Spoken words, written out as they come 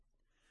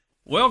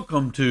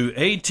Welcome to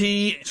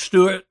A.T.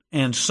 Stewart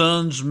and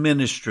Sons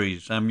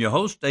Ministries. I'm your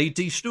host,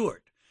 A.T.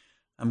 Stewart.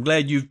 I'm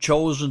glad you've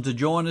chosen to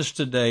join us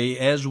today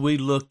as we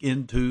look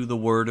into the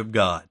Word of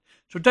God.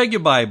 So take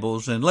your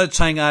Bibles and let's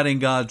hang out in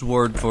God's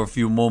Word for a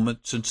few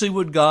moments and see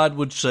what God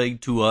would say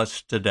to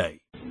us today.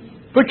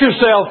 Put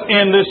yourself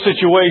in this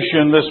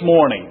situation this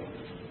morning.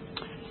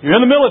 You're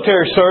in the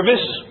military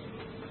service.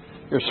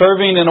 You're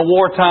serving in a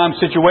wartime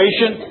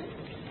situation.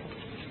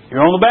 You're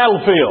on the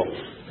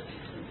battlefield.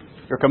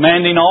 Your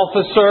commanding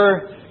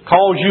officer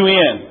calls you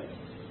in.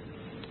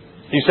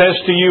 He says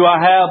to you, I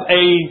have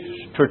a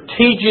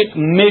strategic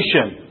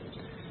mission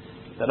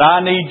that I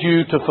need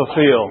you to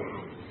fulfill.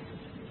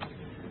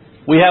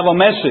 We have a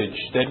message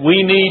that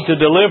we need to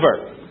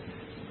deliver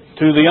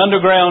to the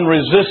underground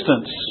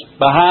resistance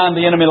behind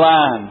the enemy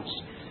lines.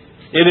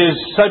 It is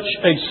such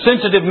a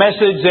sensitive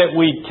message that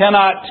we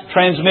cannot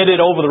transmit it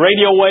over the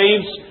radio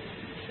waves.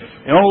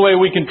 The only way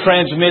we can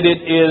transmit it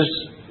is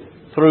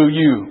through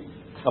you,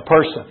 a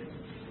person.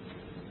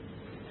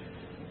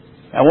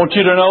 I want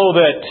you to know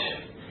that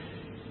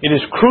it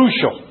is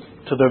crucial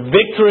to the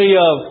victory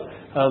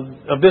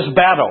of this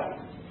battle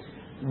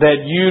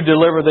that you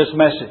deliver this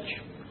message.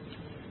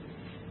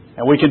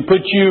 And we can put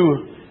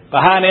you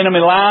behind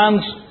enemy lines,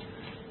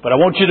 but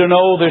I want you to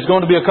know there's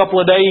going to be a couple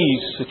of days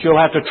that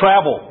you'll have to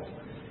travel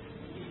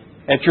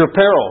at your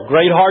peril,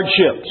 great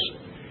hardships.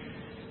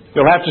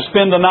 You'll have to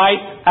spend the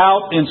night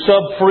out in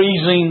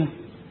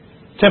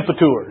sub-freezing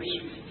temperatures.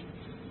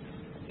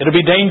 It'll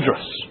be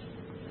dangerous.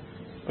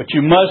 But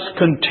you must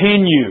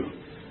continue.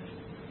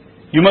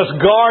 You must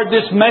guard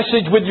this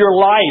message with your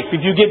life. If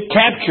you get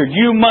captured,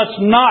 you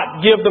must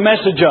not give the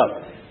message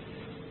up.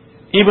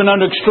 Even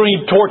under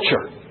extreme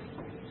torture.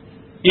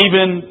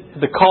 Even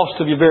at the cost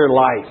of your very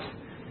life.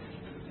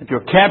 If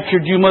you're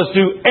captured, you must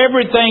do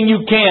everything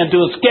you can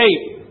to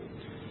escape.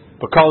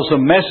 Because the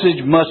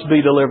message must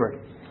be delivered.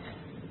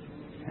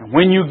 And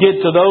when you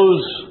get to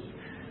those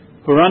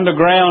who are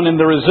underground in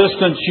the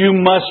resistance, you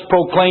must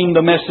proclaim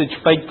the message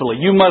faithfully.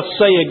 You must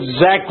say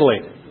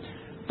exactly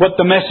what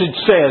the message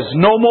says.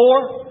 No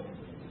more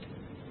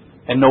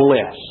and no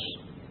less.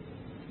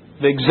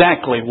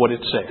 Exactly what it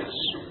says.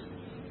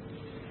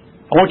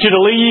 I want you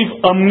to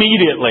leave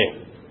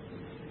immediately.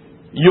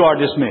 You are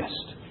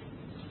dismissed.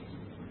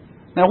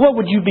 Now, what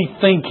would you be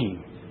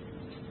thinking?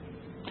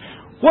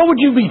 What would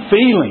you be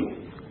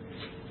feeling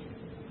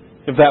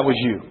if that was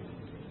you?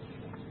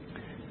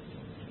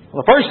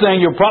 Well, the first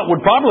thing you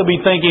would probably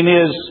be thinking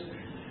is,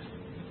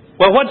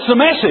 well, what's the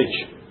message?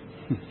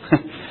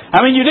 I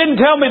mean, you didn't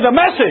tell me the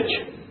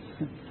message.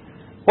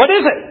 What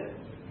is it?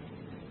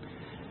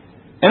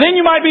 And then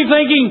you might be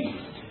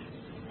thinking,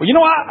 well, you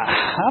know,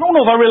 I don't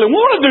know if I really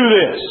want to do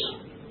this.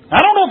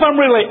 I don't know if I'm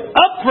really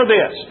up for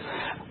this.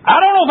 I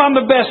don't know if I'm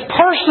the best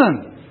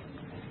person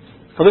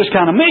for this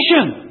kind of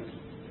mission.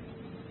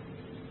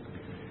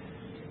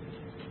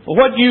 Well,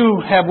 what you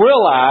have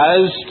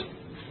realized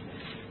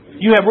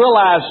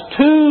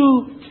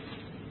two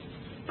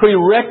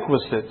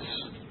prerequisites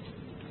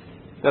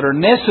that are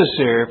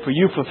necessary for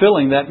you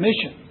fulfilling that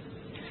mission.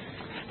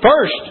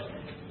 First,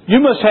 you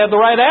must have the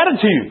right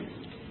attitude.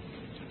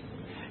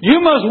 You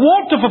must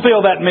want to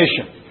fulfill that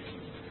mission.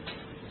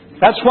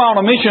 That's why on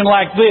a mission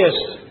like this,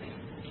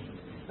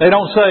 they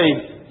don't say,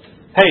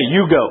 hey,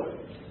 you go.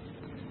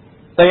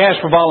 They ask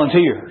for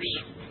volunteers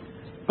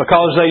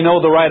because they know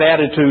the right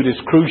attitude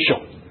is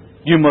crucial.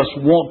 You must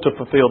want to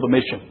fulfill the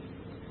mission.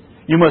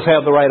 You must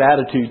have the right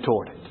attitude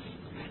toward it.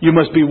 You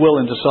must be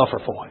willing to suffer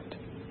for it.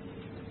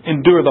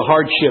 Endure the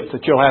hardship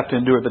that you'll have to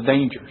endure, the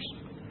dangers.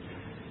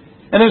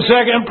 And then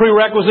second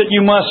prerequisite,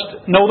 you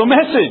must know the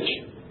message.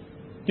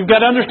 You've got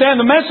to understand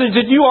the message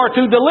that you are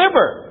to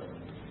deliver,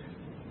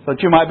 so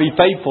that you might be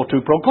faithful to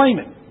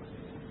proclaim it.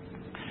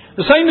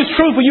 The same is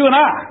true for you and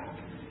I.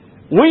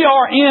 We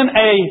are in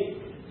a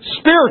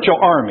spiritual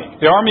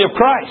army, the army of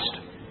Christ.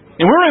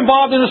 And we're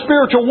involved in a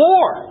spiritual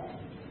war.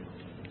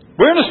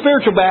 We're in a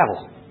spiritual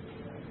battle.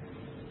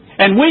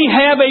 And we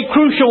have a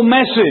crucial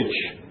message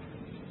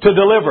to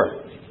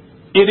deliver.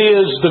 It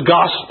is the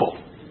gospel.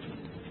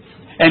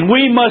 And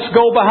we must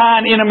go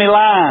behind enemy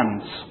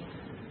lines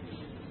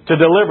to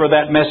deliver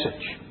that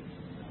message.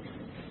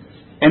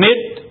 And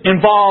it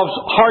involves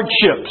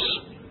hardships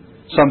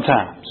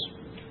sometimes,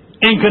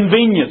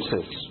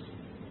 inconveniences.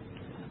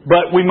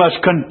 But we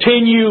must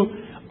continue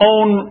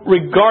on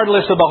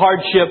regardless of the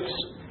hardships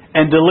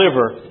and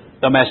deliver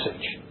the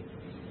message.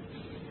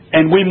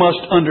 And we must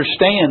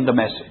understand the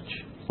message.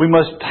 We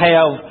must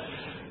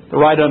have the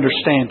right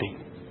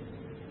understanding.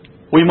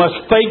 We must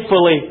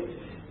faithfully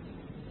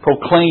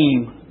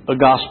proclaim the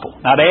gospel.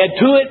 Not add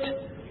to it,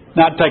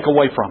 not take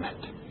away from it,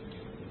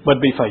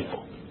 but be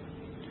faithful.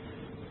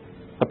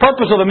 The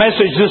purpose of the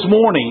message this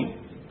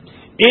morning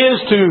is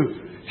to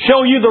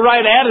show you the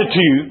right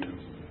attitude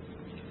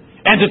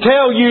and to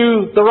tell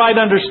you the right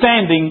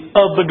understanding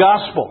of the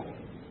gospel.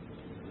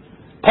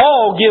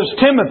 Paul gives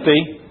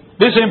Timothy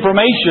this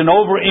information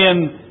over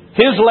in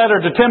his letter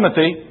to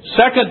Timothy,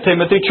 2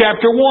 Timothy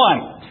chapter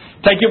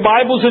 1. Take your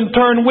Bibles and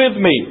turn with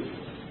me.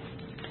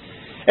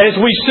 as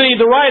we see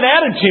the right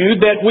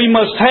attitude that we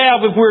must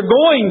have if we're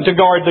going to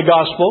guard the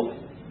gospel,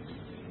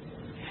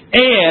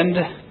 and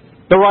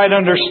the right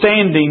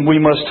understanding we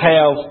must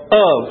have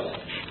of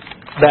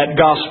that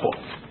gospel.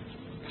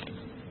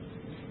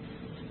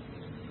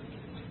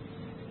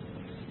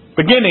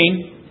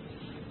 Beginning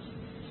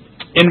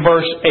in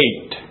verse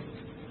 8.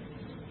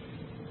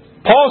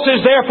 Paul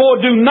says, "Therefore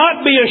do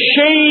not be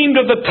ashamed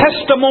of the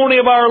testimony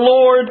of our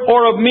Lord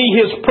or of me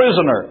his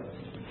prisoner,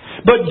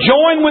 but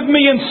join with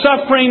me in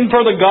suffering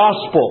for the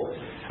gospel,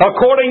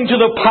 according to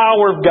the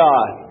power of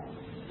God,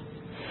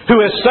 who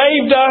has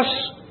saved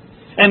us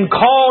and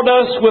called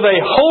us with a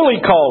holy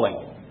calling,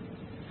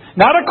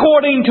 not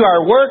according to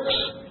our works,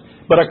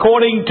 but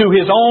according to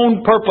his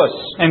own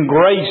purpose and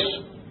grace,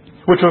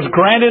 which was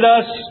granted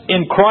us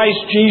in Christ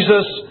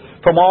Jesus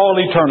from all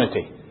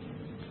eternity,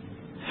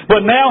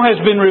 but now has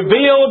been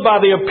revealed by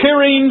the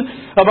appearing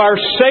of our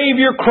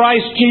Savior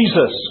Christ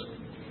Jesus,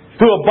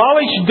 who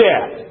abolished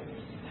death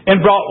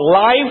and brought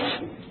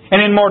life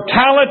and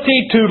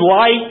immortality to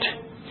light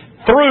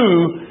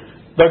through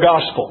the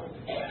gospel."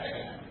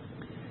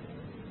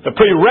 The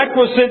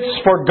prerequisites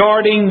for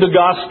guarding the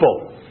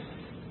gospel.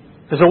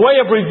 As a way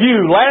of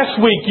review, last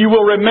week you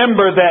will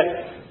remember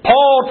that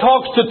Paul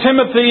talks to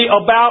Timothy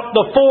about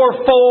the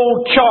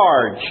fourfold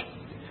charge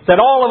that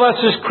all of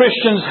us as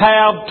Christians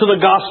have to the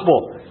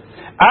gospel.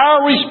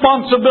 Our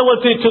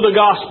responsibility to the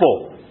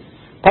gospel.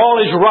 Paul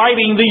is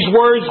writing these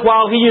words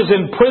while he is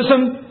in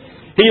prison.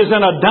 He is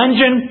in a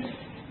dungeon,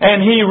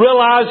 and he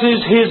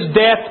realizes his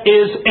death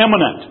is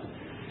imminent.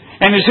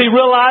 And as he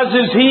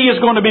realizes he is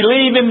going to be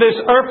leaving this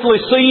earthly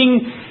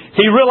scene,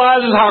 he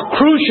realizes how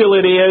crucial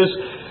it is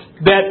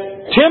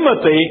that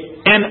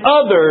Timothy and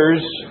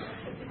others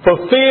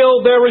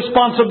fulfill their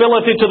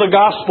responsibility to the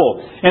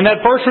gospel. And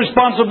that first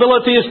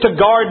responsibility is to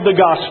guard the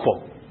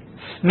gospel.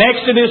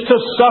 Next, it is to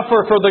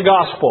suffer for the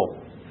gospel.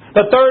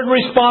 The third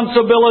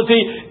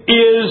responsibility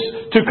is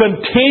to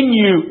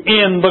continue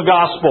in the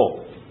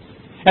gospel.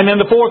 And then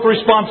the fourth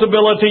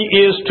responsibility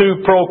is to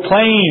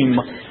proclaim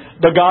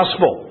the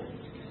gospel.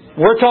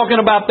 We're talking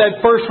about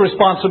that first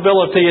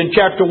responsibility in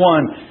chapter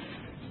 1,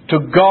 to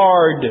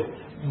guard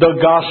the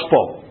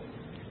gospel.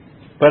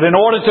 But in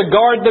order to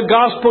guard the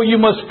gospel, you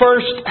must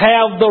first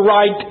have the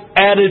right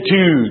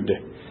attitude.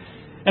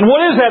 And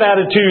what is that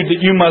attitude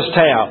that you must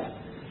have?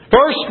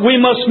 First, we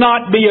must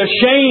not be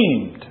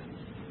ashamed.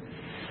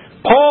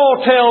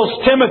 Paul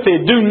tells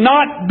Timothy, do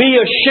not be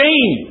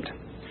ashamed.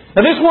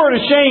 Now this word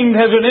ashamed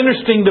has an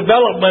interesting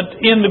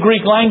development in the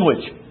Greek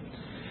language.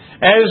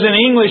 As in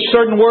English,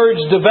 certain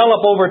words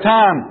develop over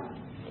time,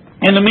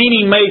 and the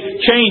meaning may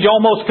change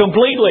almost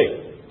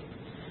completely.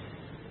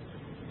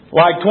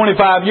 Like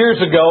 25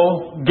 years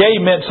ago, gay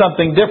meant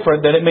something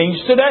different than it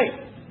means today.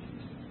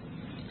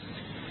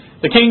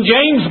 The King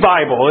James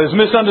Bible is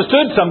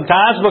misunderstood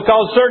sometimes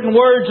because certain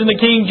words in the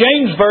King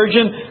James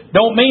Version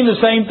don't mean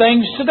the same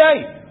things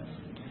today.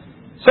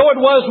 So it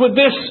was with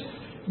this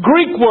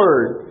Greek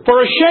word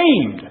for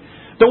ashamed.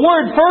 The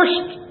word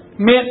first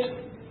meant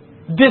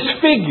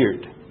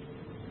disfigured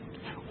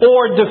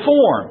or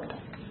deformed.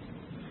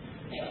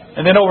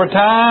 And then over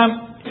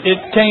time,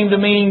 it came to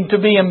mean to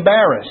be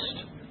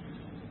embarrassed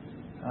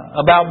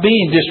about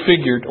being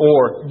disfigured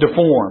or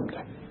deformed.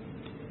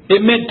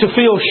 It meant to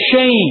feel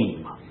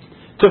shame,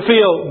 to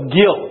feel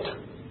guilt,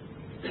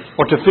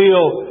 or to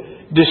feel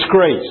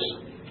disgrace.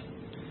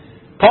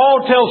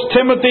 Paul tells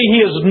Timothy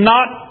he is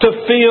not to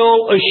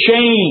feel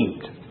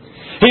ashamed.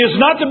 He is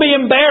not to be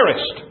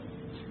embarrassed.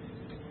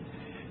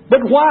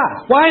 But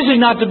why? Why is he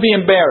not to be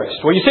embarrassed?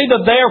 Well, you see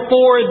the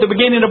therefore at the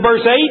beginning of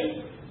verse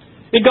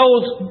 8? It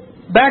goes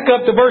back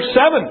up to verse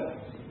 7.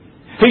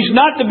 He's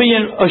not to be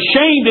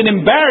ashamed and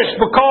embarrassed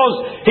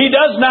because he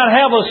does not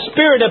have a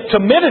spirit of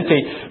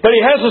timidity, but he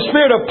has a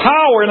spirit of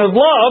power and of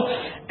love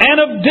and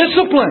of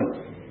discipline.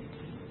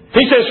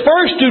 He says,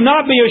 first, do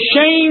not be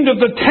ashamed of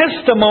the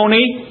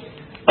testimony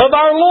of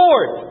our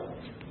Lord.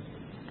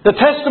 The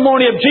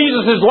testimony of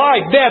Jesus'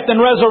 life, death, and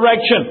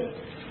resurrection.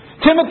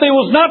 Timothy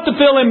was not to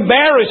feel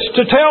embarrassed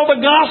to tell the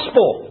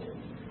gospel.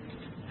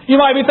 You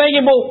might be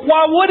thinking, well,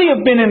 why would he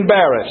have been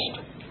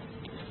embarrassed?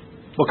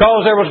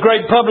 Because there was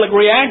great public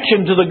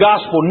reaction to the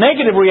gospel,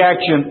 negative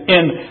reaction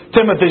in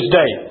Timothy's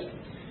day.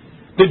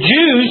 The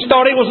Jews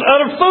thought it was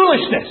utter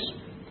foolishness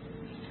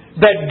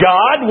that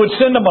God would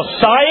send a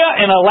Messiah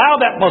and allow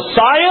that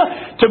Messiah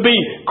to be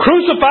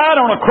crucified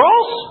on a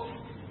cross.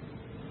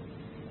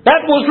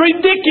 That was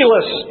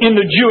ridiculous in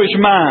the Jewish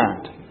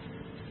mind.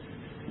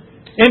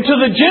 And to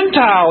the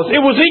Gentiles,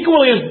 it was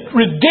equally as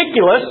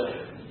ridiculous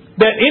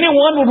that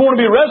anyone would want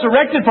to be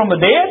resurrected from the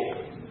dead.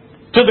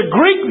 To the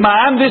Greek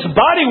mind, this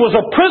body was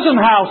a prison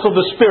house of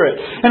the Spirit.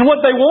 And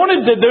what they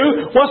wanted to do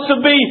was to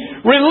be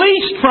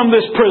released from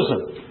this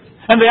prison.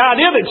 And the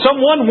idea that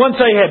someone, once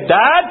they had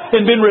died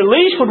and been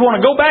released, would want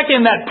to go back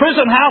in that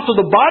prison house of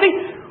the body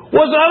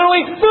was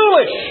utterly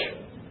foolish.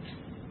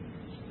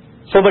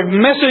 So the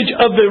message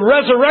of the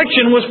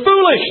resurrection was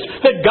foolish.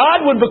 That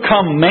God would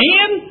become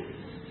man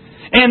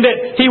and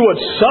that He would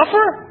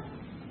suffer.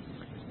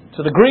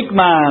 To the Greek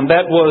mind,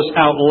 that was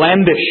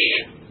outlandish.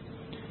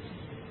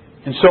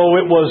 And so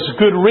it was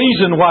good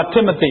reason why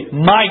Timothy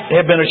might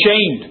have been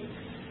ashamed.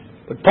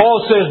 But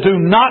Paul says, do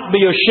not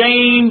be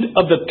ashamed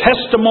of the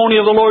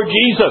testimony of the Lord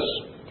Jesus.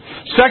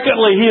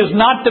 Secondly, he is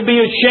not to be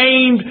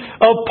ashamed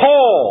of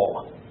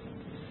Paul,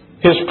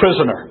 his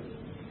prisoner.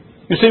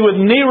 You see,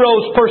 with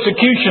Nero's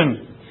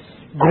persecution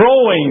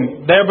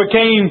growing, there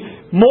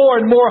became more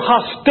and more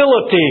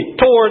hostility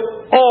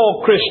toward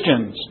all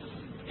Christians.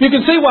 You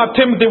can see why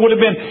Timothy would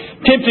have been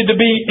tempted to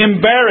be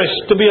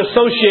embarrassed to be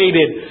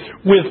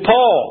associated with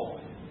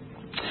Paul.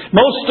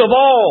 Most of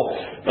all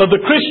of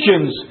the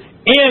Christians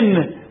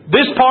in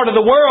this part of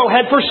the world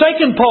had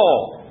forsaken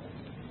Paul.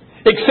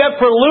 Except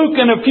for Luke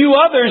and a few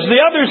others,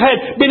 the others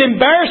had been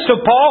embarrassed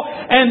of Paul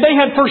and they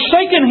had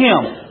forsaken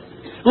him.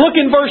 Look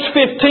in verse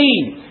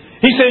 15.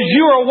 He says,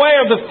 you are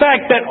aware of the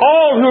fact that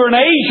all who are in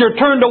Asia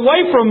turned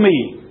away from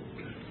me.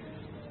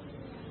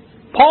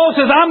 Paul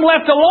says, I'm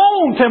left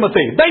alone,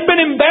 Timothy. They've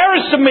been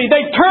embarrassed of me.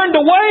 They turned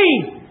away.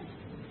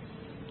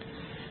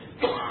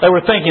 They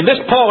were thinking, this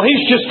Paul,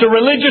 he's just a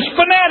religious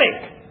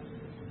fanatic.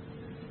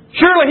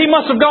 Surely he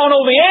must have gone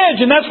over the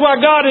edge, and that's why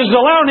God is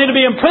allowing him to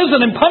be in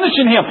prison and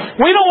punishing him.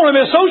 We don't want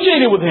to be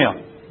associated with him.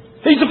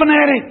 He's a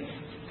fanatic.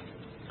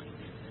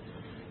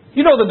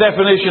 You know the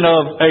definition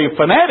of a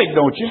fanatic,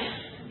 don't you?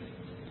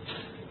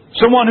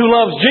 Someone who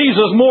loves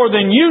Jesus more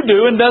than you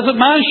do and doesn't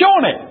mind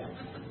showing it.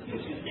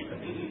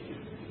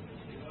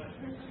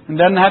 It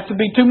doesn't have to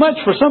be too much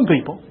for some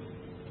people.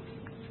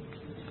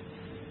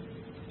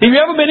 Have you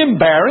ever been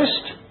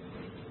embarrassed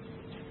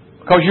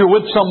because you're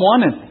with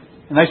someone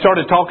and they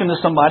started talking to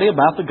somebody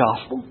about the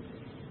gospel?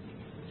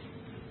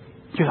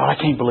 You thought, I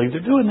can't believe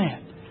they're doing that.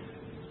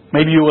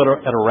 Maybe you were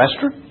at a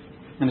restaurant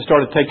and they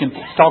started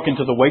talking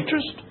to the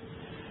waitress.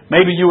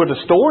 Maybe you were at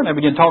a store and they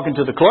began talking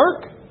to the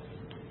clerk.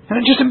 And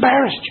it just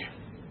embarrassed you.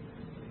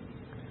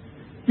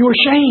 You were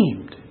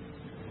ashamed.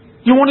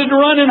 You wanted to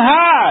run and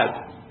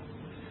hide.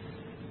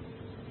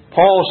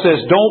 Paul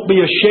says, don't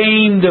be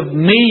ashamed of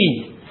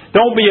me.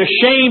 Don't be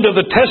ashamed of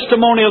the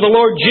testimony of the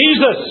Lord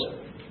Jesus.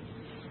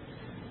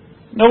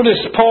 Notice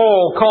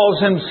Paul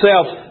calls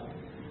himself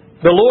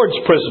the Lord's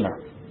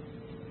prisoner.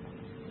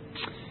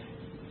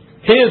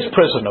 His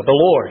prisoner, the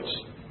Lord's.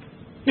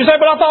 You say,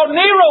 but I thought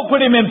Nero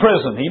put him in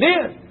prison. He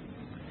did.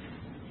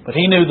 But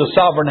he knew the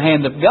sovereign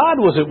hand of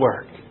God was at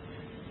work.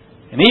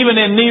 And even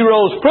in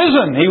Nero's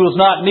prison, he was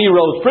not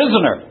Nero's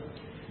prisoner.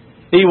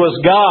 He was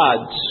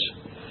God's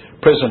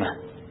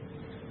prisoner.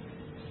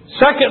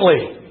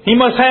 Secondly, he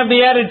must have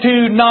the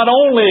attitude not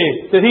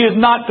only that he is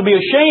not to be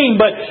ashamed,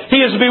 but he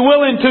is to be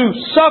willing to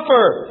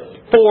suffer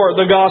for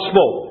the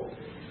gospel.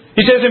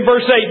 He says in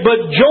verse 8,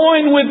 but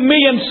join with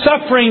me in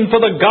suffering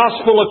for the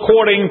gospel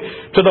according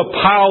to the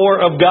power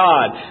of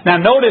God.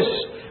 Now notice,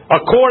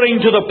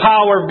 according to the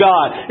power of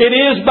God. It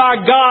is by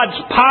God's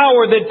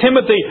power that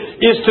Timothy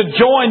is to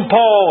join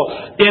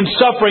Paul in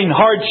suffering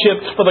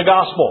hardships for the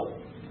gospel.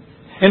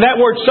 And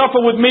that word suffer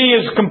with me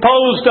is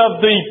composed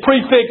of the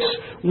prefix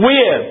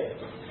with,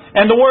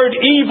 and the word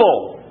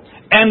evil,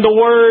 and the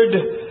word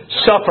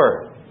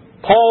suffer.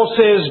 Paul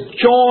says,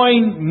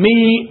 join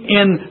me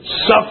in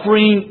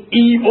suffering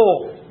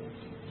evil.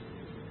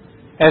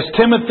 As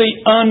Timothy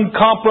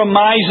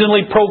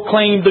uncompromisingly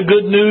proclaimed the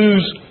good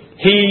news,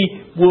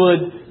 he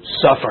would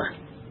suffer.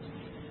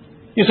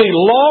 You see,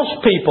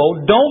 lost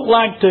people don't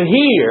like to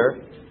hear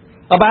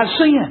about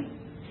sin.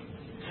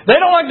 They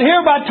don't like to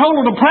hear about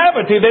total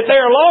depravity, that they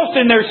are lost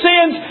in their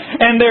sins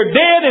and they're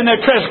dead in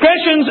their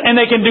transgressions and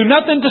they can do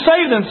nothing to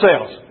save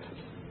themselves.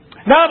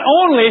 Not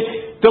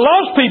only the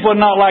lost people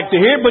not like to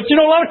hear it, but you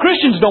know, a lot of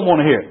Christians don't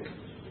want to hear it.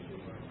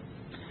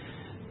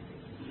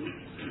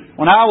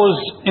 When I was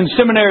in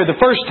seminary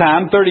the first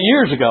time, 30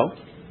 years ago,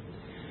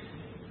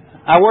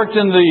 I worked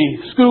in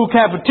the school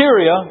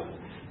cafeteria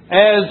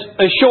as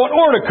a short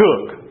order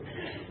cook.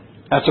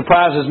 That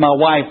surprises my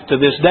wife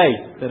to this day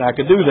that I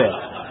could do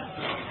that.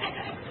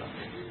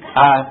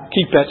 I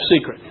keep that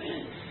secret.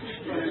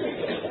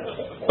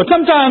 But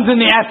sometimes in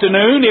the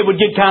afternoon it would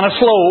get kind of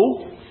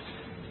slow.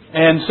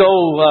 And so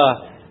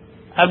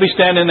I'd be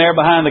standing there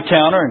behind the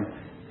counter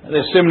and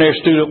this seminary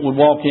student would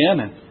walk in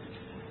and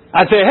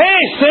I'd say, hey,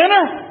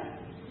 sinner,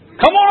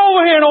 come on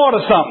over here and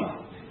order something.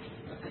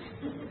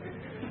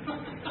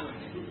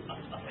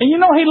 And you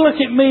know, he'd look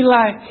at me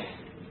like,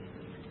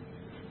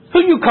 who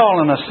you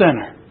calling a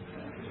sinner?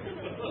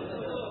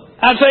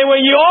 I'd say,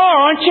 well, you are,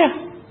 aren't you?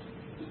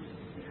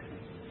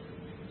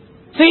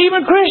 See,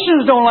 even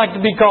Christians don't like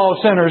to be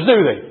called sinners, do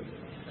they?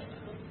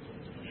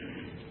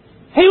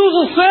 He was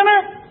a sinner.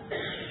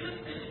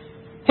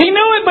 He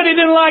knew it, but he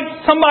didn't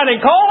like somebody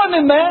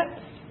calling him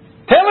that.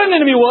 Telling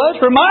him he was,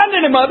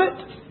 reminding him of it.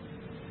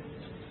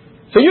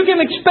 So you can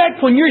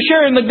expect when you're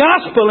sharing the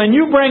gospel and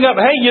you bring up,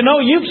 hey, you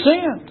know, you've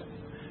sinned.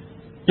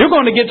 You're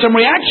going to get some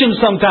reactions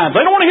sometimes.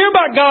 They don't want to hear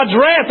about God's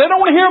wrath. They don't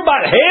want to hear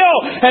about hell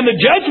and the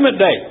judgment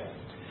day.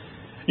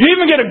 You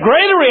even get a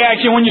greater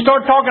reaction when you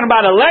start talking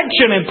about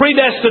election and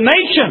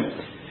predestination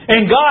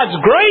and God's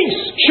grace.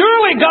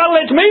 Surely God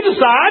lets me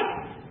decide.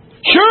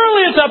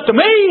 Surely it's up to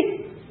me.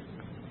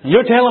 And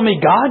you're telling me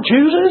God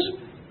chooses?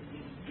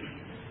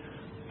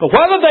 But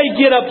whether they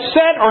get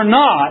upset or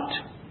not,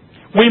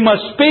 we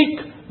must speak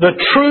the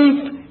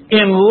truth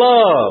in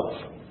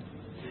love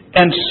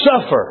and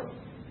suffer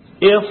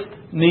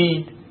if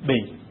need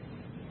be.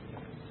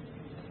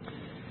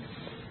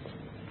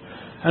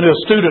 I knew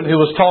a student who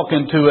was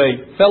talking to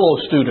a fellow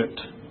student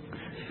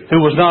who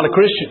was not a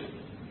Christian.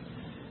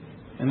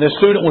 And this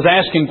student was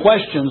asking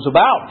questions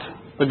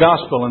about the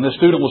gospel, and this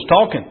student was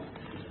talking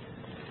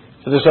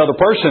to this other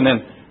person,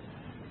 and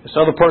this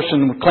other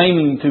person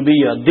claiming to be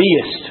a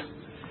deist.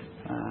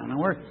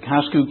 Now, where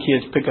high school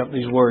kids pick up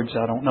these words,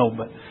 I don't know,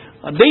 but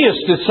a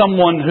deist is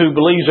someone who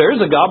believes there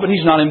is a God, but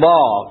He's not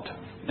involved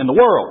in the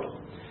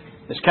world.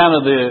 It's kind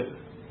of the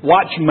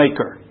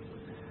watchmaker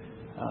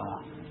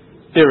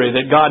theory,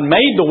 that God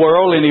made the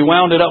world and He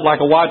wound it up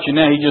like a watch, and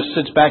now He just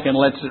sits back and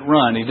lets it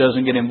run. He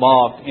doesn't get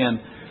involved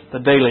in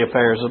the daily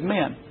affairs of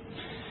men.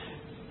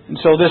 And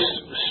so this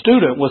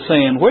student was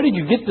saying, where did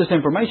you get this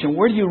information?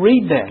 Where do you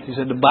read that? He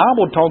said, the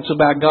Bible talks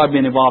about God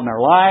being involved in our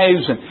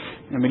lives,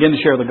 and began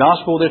to share the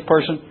gospel with this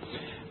person.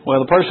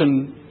 Well, the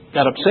person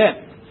got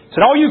upset.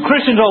 Said, all you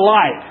Christians are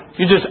alike.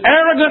 You're just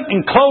arrogant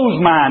and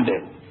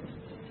closed-minded.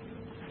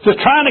 Just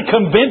trying to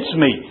convince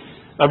me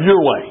of your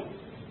way.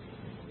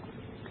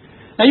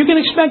 Now, you can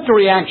expect a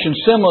reaction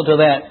similar to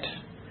that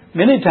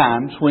many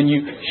times when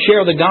you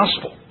share the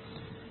gospel.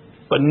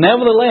 But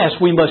nevertheless,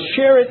 we must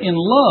share it in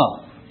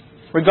love,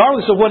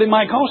 regardless of what it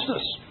might cost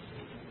us.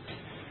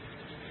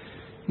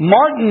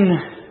 Martin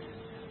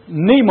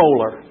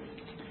Niemöller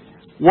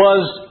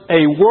was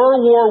a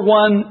World War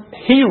I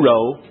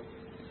hero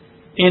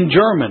in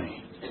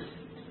Germany.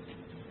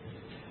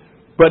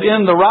 But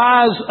in the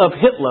rise of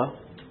Hitler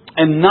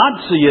and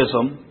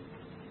Nazism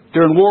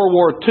during World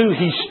War II,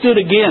 he stood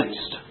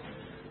against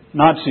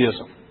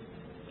Nazism.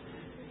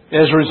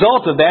 As a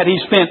result of that, he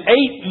spent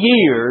 8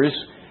 years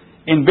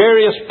in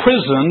various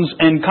prisons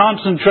and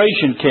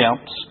concentration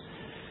camps,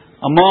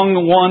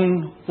 among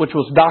one which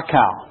was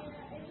Dachau.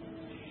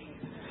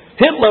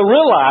 Hitler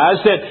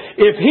realized that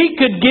if he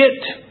could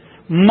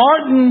get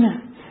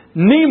Martin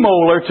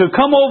Niemöller to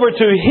come over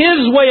to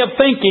his way of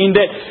thinking,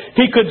 that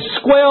he could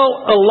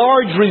quell a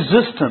large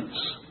resistance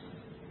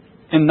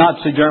in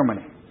Nazi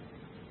Germany.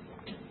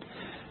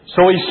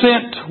 So he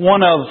sent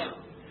one of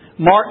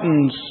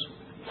Martin's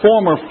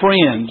former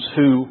friends,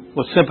 who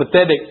was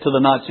sympathetic to the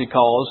Nazi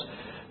cause,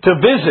 to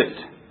visit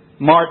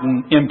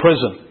Martin in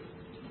prison.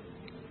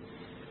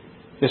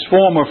 His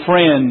former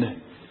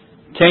friend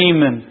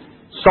came and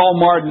saw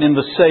Martin in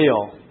the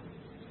cell.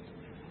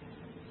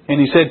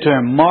 And he said to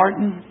him,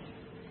 Martin,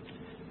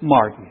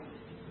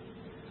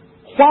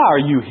 why are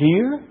you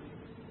here?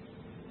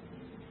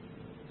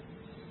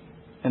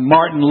 And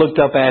Martin looked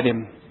up at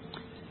him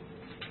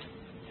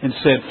and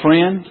said,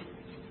 friend,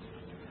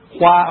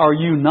 why are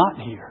you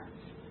not here?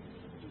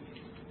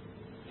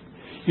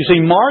 You see,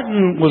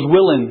 Martin was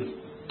willing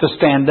to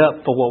stand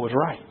up for what was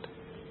right.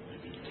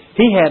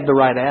 He had the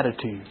right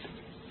attitude.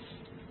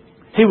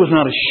 He was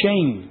not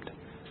ashamed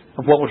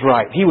of what was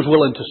right. He was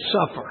willing to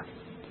suffer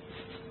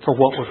for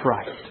what was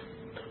right.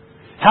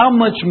 How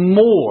much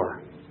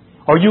more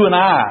are you and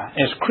I,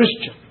 as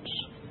Christians,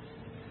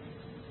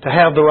 to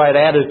have the right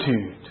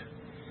attitude?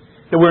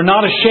 That we're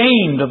not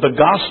ashamed of the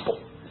gospel.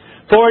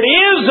 For it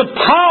is the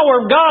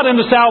power of God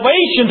unto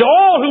salvation to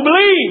all who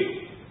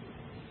believe.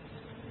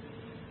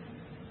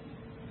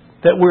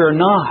 That we're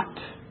not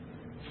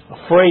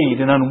afraid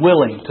and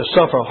unwilling to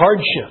suffer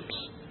hardships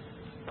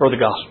for the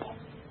gospel.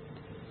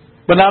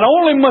 But not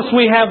only must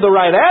we have the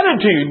right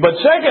attitude, but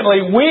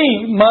secondly,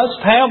 we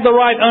must have the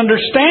right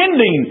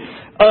understanding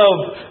of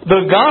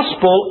the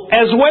gospel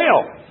as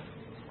well.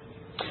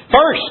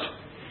 First,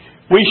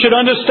 we should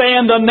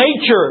understand the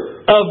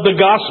nature of the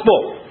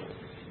gospel.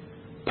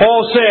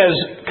 Paul says,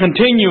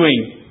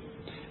 continuing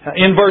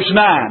in verse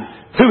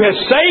 9, who has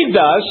saved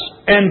us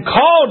and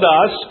called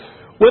us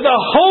with a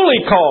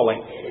holy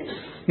calling,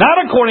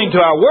 not according to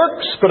our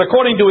works, but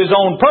according to His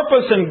own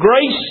purpose and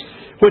grace,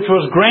 which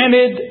was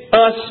granted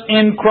us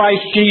in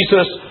Christ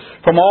Jesus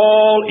from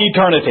all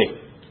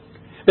eternity.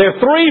 There are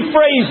 3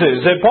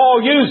 phrases that Paul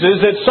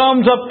uses that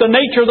sums up the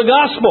nature of the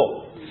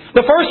gospel.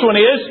 The first one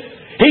is,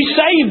 He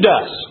saved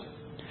us.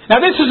 Now,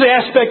 this is the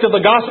aspect of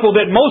the gospel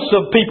that most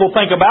of people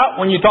think about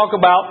when you talk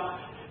about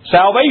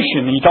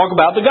salvation and you talk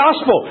about the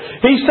gospel.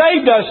 He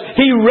saved us.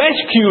 He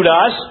rescued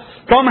us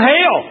from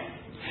hell.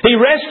 He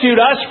rescued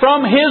us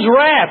from His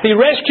wrath. He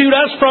rescued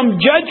us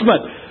from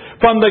judgment,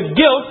 from the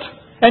guilt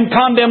and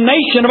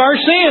condemnation of our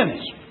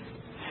sins.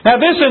 Now,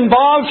 this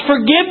involves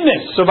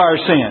forgiveness of our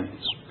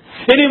sins.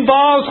 It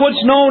involves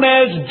what's known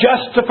as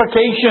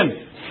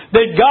justification,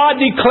 that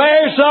God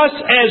declares us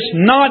as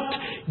not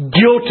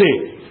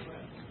guilty.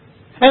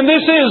 And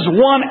this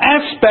is one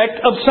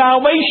aspect of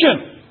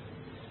salvation.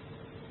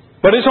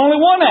 But it's only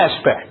one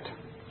aspect.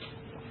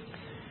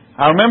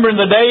 I remember in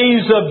the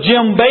days of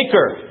Jim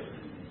Baker,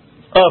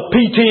 of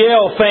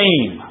PTL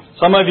fame.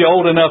 Some of you are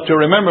old enough to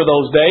remember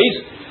those days.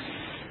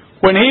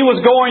 When he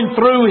was going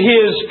through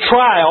his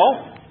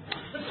trial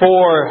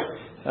for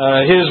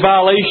his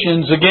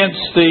violations against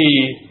the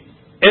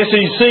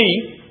SEC,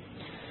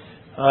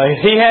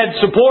 He had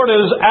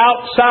supporters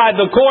outside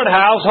the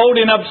courthouse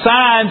holding up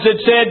signs that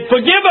said,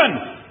 "Forgiven!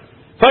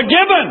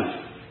 Forgiven!"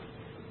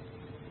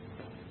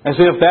 As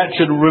if that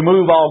should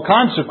remove all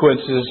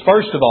consequences,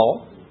 first of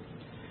all.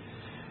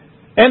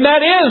 And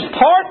that is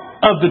part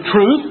of the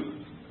truth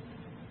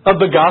of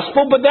the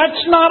gospel, but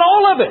that's not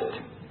all of it.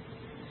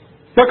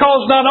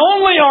 Because not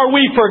only are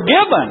we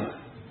forgiven,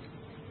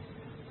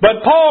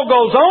 but Paul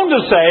goes on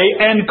to say,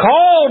 "and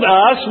called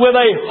us with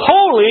a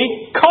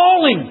holy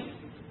calling."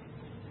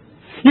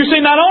 You see,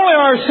 not only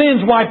are our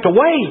sins wiped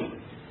away,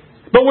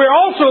 but we're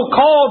also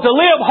called to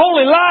live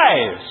holy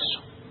lives.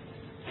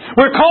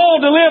 We're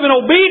called to live in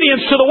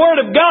obedience to the Word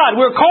of God.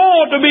 We're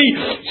called to be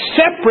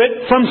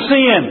separate from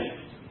sin.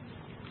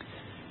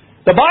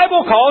 The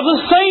Bible calls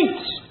us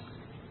saints.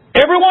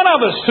 Every one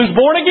of us who's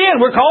born again,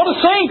 we're called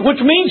a saint, which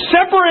means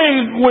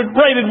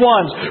separated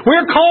ones.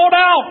 We're called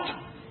out.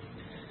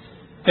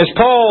 As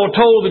Paul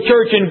told the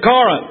church in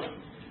Corinth,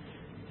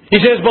 he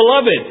says,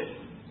 "Beloved,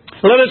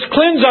 let us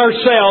cleanse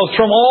ourselves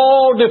from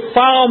all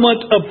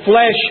defilement of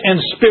flesh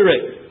and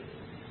spirit,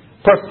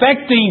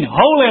 perfecting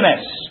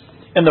holiness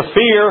in the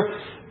fear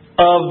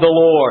of the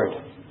Lord."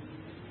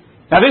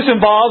 Now this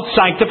involves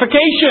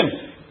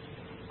sanctification,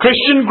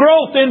 Christian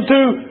growth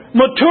into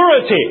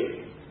maturity,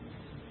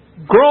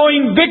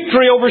 growing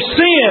victory over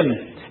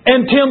sin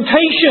and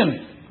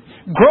temptation,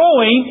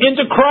 growing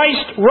into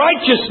Christ's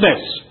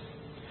righteousness.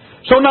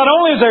 So not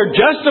only is there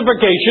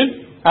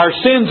justification, our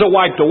sins are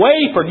wiped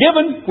away,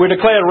 forgiven, we're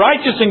declared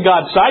righteous in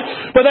God's sight,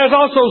 but there's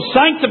also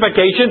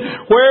sanctification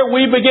where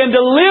we begin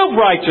to live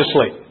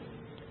righteously.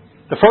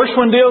 The first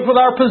one deals with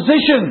our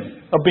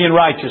position of being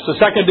righteous. The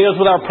second deals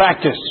with our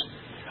practice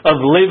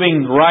of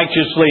living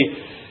righteously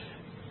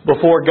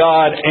before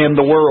God and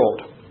the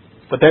world.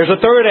 But there's a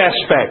third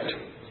aspect.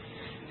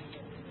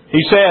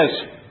 He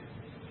says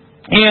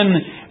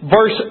in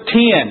verse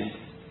 10,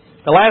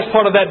 the last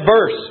part of that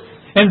verse,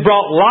 "and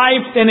brought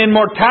life and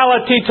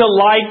immortality to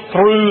light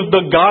through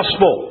the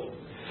gospel."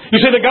 You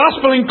see, the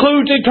gospel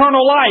includes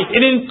eternal life.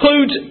 It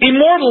includes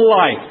immortal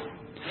life.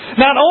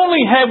 Not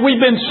only have we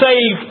been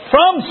saved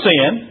from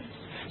sin,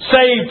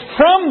 saved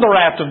from the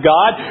wrath of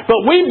God,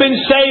 but we've been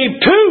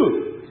saved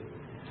to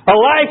a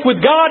life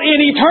with God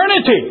in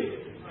eternity.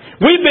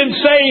 We've been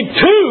saved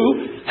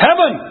to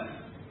heaven.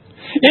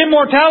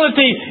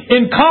 Immortality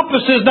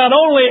encompasses not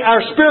only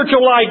our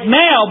spiritual life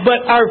now,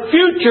 but our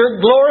future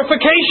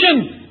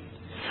glorification,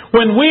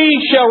 when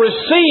we shall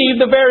receive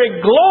the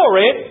very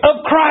glory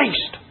of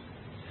Christ.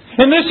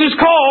 And this is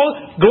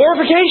called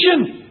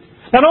glorification.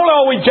 Not only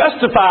are we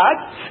justified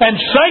and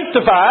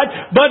sanctified,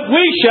 but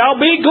we shall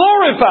be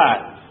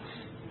glorified.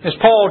 As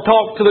Paul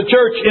talked to the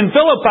church in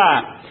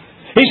Philippi,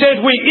 he says,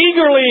 "We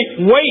eagerly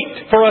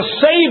wait for a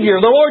Savior,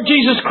 the Lord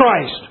Jesus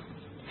Christ,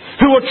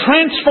 who will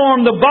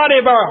transform the body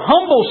of our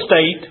humble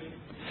state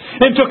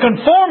into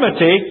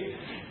conformity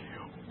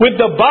with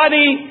the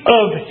body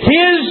of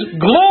His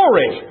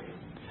glory,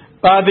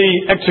 by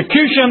the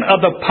execution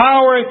of the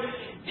power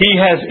He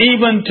has,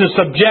 even to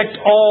subject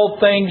all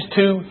things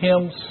to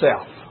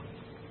Himself."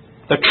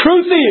 The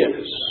truth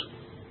is,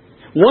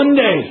 one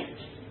day,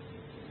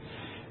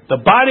 the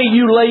body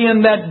you lay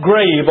in that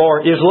grave,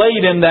 or is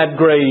laid in that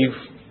grave,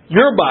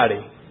 your body,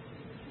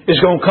 is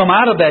going to come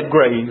out of that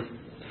grave,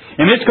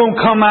 and it's going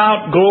to come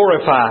out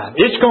glorified.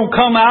 It's going to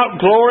come out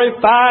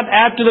glorified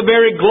after the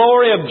very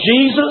glory of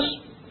Jesus,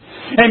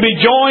 and be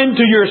joined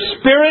to your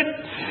spirit.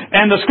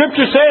 And the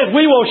Scripture says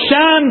we will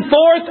shine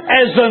forth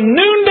as the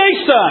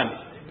noonday sun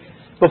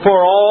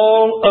before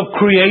all of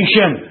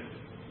creation,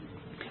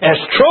 as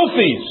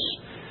trophies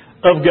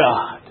of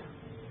God.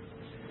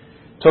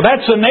 So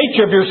that's the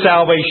nature of your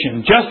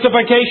salvation: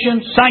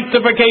 justification,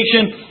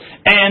 sanctification,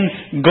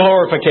 and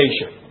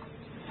glorification.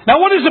 Now,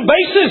 what is the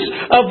basis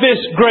of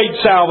this great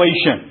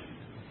salvation?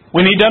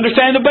 We need to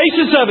understand the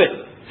basis of it.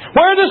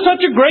 Where does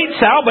such a great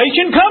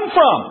salvation come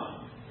from?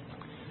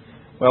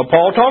 Well,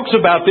 Paul talks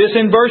about this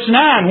in verse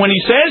 9 when he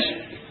says,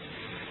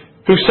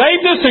 "Who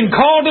saved us and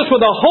called us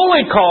with a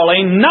holy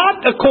calling,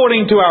 not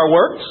according to our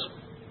works."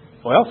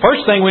 Well,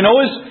 first thing we know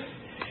is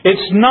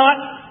it's not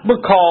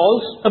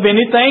because of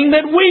anything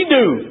that we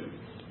do.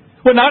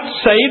 We're not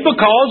saved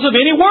because of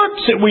any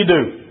works that we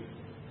do.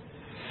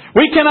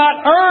 We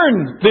cannot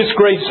earn this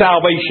great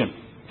salvation.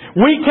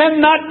 We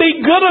cannot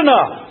be good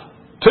enough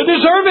to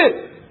deserve it.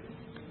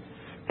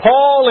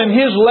 Paul, in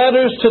his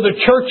letters to the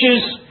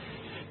churches,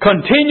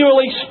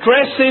 continually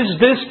stresses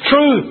this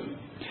truth,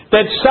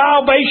 that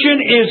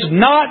salvation is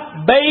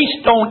not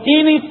based on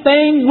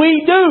anything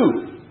we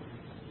do.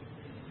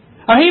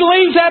 Now, he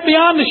leaves that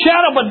beyond the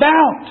shadow of a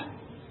doubt.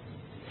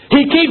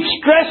 He keeps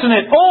stressing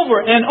it over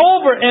and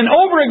over and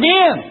over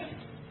again.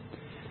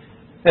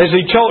 As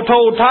he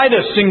told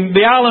Titus in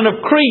the island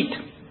of Crete,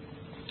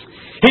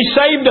 He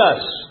saved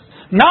us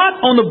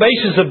not on the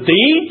basis of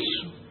deeds,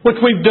 which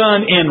we've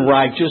done in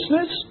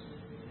righteousness,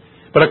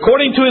 but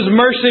according to His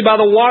mercy by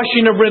the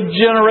washing of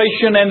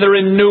regeneration and the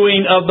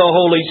renewing of the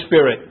Holy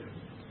Spirit.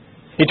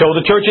 He told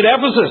the church at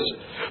Ephesus,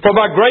 "For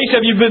by grace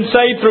have you been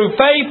saved through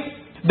faith,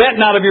 That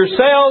not of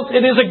yourselves,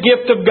 it is a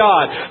gift of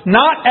God,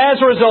 not as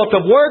a result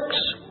of works,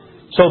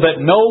 so that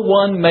no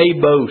one may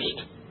boast.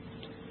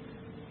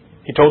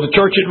 He told the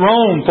church at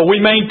Rome, for we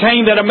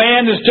maintain that a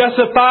man is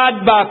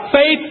justified by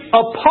faith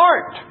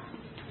apart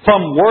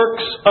from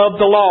works of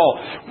the law.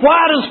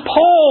 Why does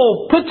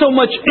Paul put so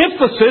much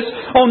emphasis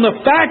on the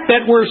fact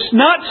that we're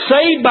not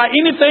saved by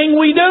anything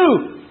we do?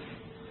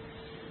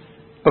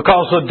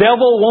 Because the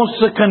devil wants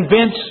to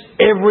convince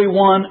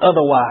everyone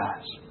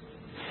otherwise.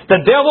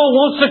 The devil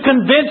wants to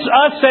convince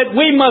us that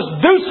we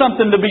must do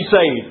something to be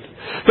saved.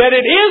 That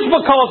it is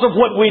because of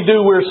what we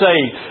do we're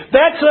saved.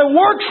 That's a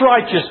works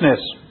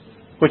righteousness,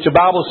 which the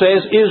Bible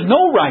says is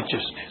no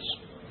righteousness.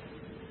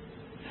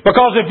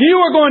 Because if you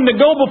were going to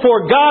go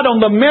before God on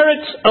the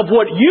merits of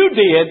what you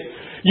did,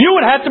 you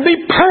would have to be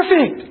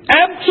perfect.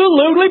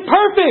 Absolutely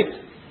perfect.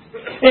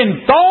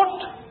 In thought,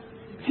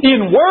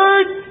 in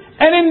word,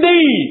 and in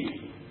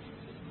deed.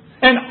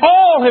 And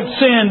all have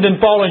sinned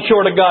and fallen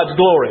short of God's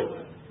glory.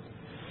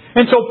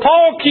 And so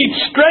Paul keeps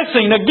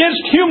stressing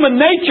against human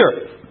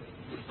nature.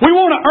 We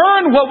want to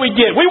earn what we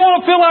get. We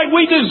want to feel like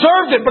we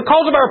deserved it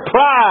because of our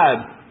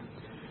pride.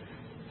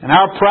 And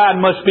our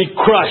pride must be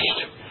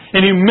crushed.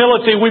 In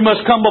humility, we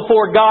must come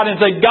before God and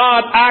say,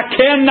 God, I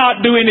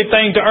cannot do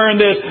anything to earn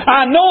this.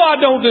 I know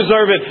I don't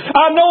deserve it.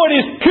 I know it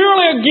is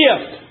purely a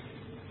gift.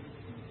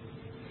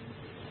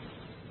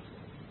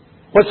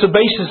 What's the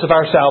basis of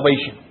our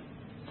salvation?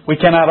 We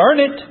cannot earn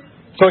it,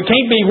 so it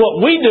can't be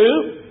what we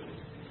do.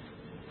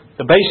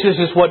 The basis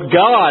is what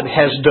God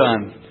has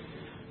done.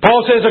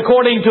 Paul says,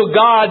 according to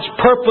God's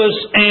purpose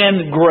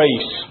and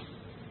grace.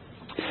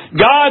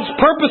 God's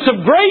purpose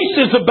of grace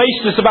is the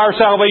basis of our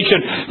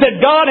salvation.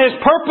 That God has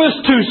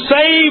purposed to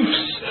save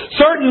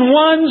certain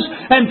ones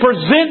and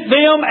present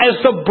them as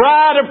the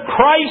bride of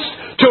Christ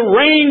to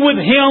reign with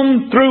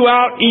Him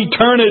throughout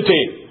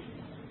eternity.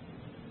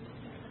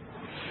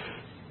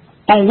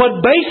 On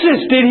what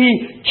basis did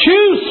He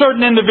choose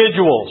certain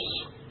individuals?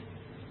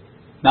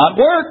 Not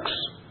works,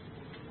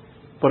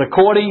 but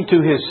according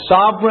to His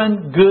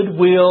sovereign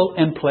goodwill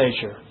and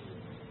pleasure.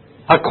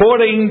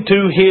 According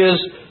to His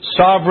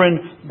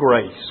sovereign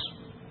grace.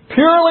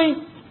 Purely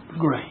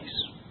grace.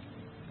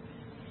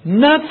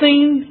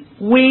 Nothing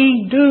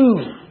we do.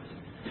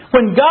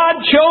 When God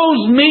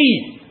chose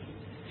me,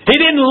 He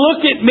didn't look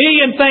at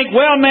me and think,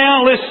 well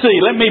now, let's see,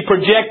 let me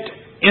project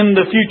in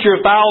the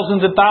future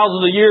thousands and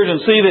thousands of years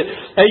and see that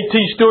A.T.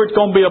 Stewart's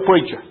going to be a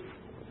preacher.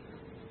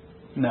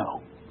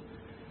 No.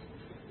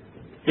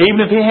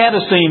 Even if He had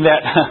seen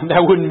that,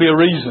 that wouldn't be a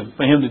reason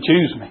for Him to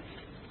choose me.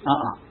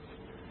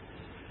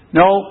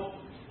 No.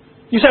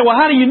 You say, well,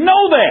 how do you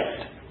know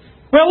that?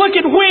 Well, look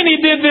at when He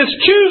did this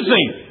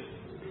choosing.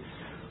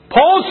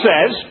 Paul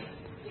says,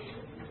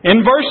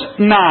 in verse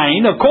 9,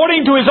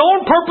 according to His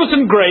own purpose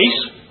and grace,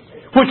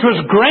 which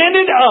was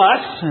granted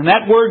us, and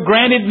that word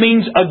granted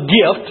means a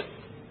gift.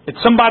 It's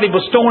somebody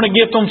bestowing a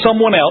gift on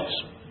someone else.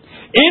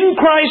 In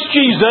Christ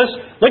Jesus,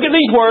 look at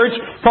these words,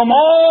 from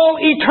all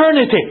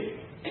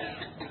eternity.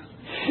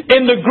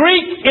 In the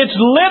Greek, it's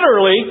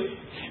literally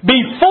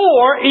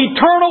before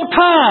eternal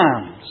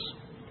times.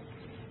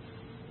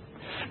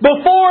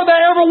 Before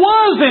there ever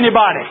was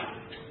anybody.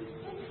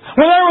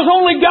 When there was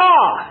only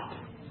God.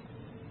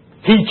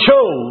 He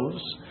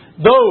chose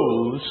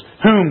those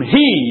whom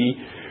He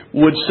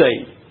would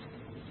save.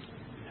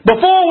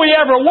 Before we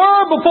ever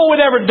were, before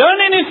we'd ever done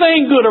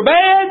anything good or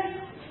bad,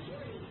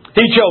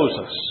 He chose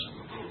us.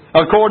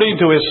 According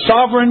to His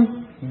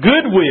sovereign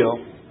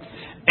goodwill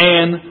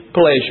and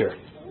pleasure.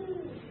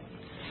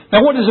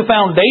 Now what is the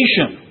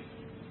foundation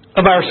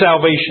of our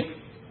salvation?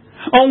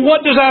 On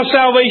what does our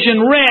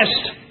salvation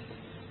rest?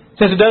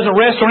 Since it doesn't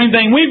rest on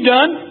anything we've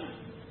done,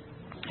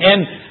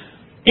 and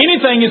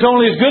anything is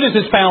only as good as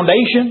its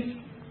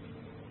foundation.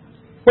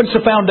 What's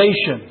the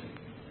foundation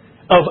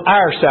of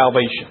our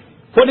salvation?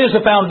 What is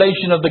the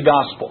foundation of the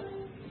gospel?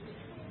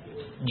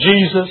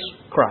 Jesus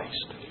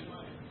Christ.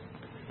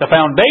 The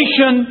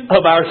foundation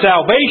of our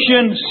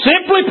salvation,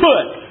 simply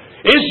put,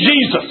 is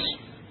Jesus.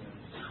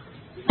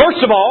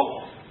 First of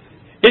all,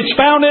 it's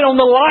founded on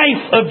the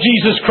life of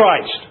Jesus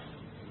Christ.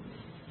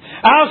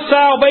 Our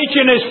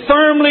salvation is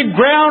firmly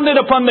grounded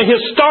upon the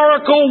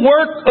historical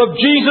work of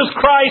Jesus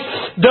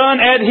Christ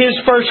done at His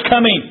first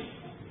coming.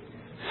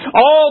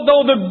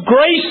 Although the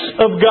grace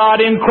of God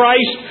in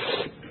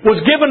Christ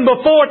was given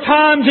before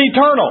times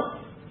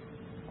eternal,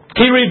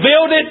 He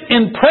revealed it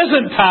in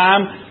present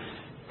time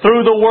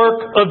through the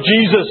work of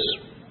Jesus.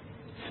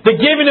 The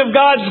giving of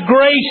God's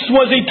grace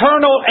was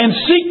eternal and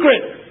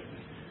secret,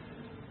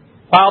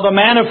 while the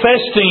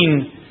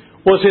manifesting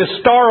was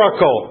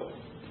historical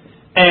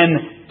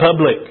and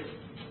public.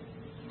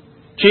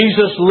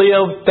 Jesus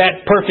lived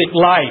that perfect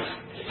life.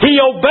 He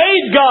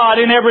obeyed God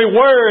in every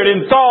word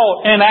and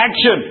thought and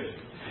action.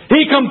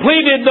 He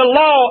completed the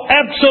law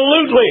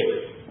absolutely.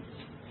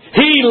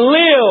 He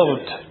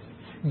lived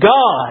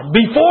God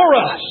before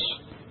us.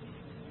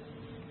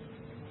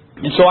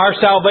 And so our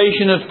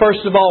salvation is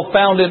first of all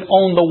founded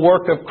on the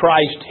work of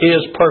Christ,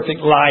 His perfect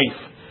life.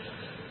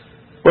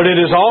 But it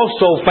is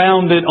also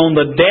founded on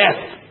the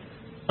death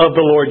of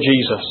the Lord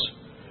Jesus.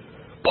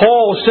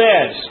 Paul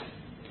says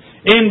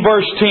in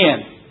verse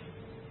 10,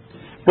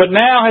 "But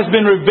now has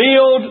been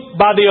revealed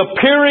by the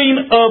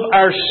appearing of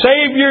our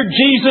Savior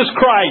Jesus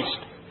Christ,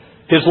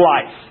 His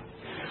life,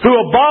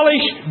 who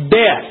abolished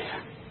death."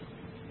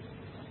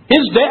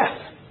 His death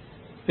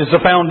is the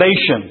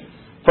foundation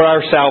for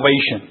our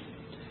salvation.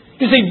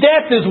 You see,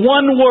 death is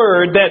one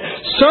word that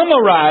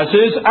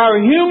summarizes our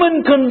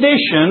human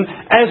condition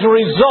as a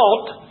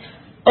result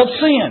of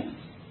sin.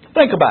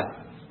 Think about it.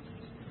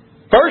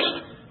 First,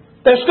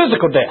 there's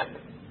physical death.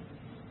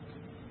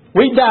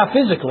 We die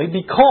physically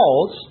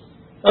because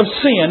of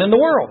sin in the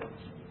world.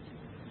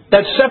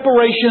 That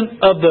separation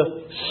of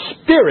the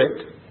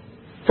spirit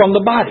from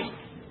the body.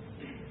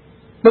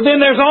 But then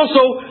there's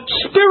also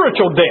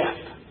spiritual death,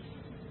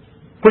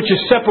 which is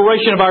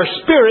separation of our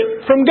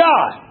spirit from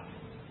God.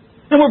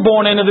 And we're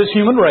born into this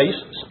human race,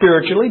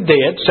 spiritually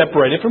dead,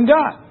 separated from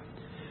God.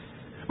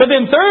 But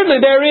then thirdly,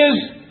 there is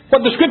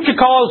what the Scripture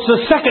calls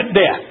the second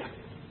death,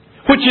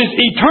 which is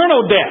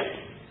eternal death.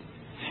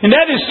 And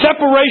that is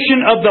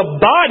separation of the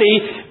body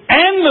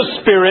and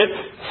the spirit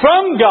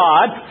from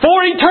God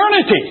for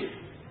eternity.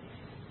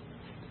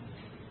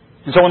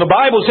 And so when the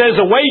Bible says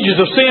the wages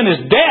of sin is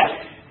death,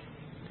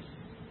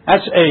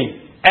 that's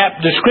an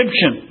apt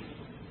description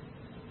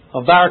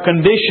of our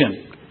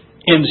condition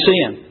in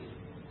sin.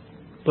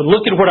 But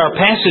look at what our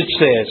passage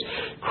says.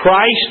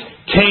 Christ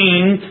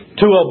came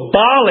to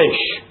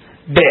abolish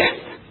death.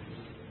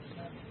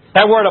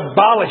 That word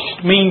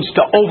abolished means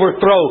to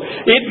overthrow.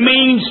 It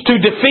means to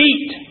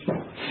defeat.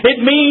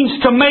 It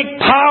means to make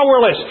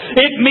powerless.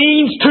 It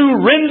means to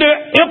render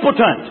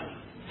impotent.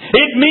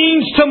 It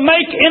means to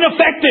make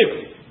ineffective.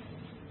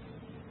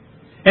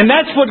 And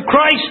that's what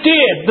Christ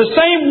did. The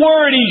same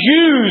word He's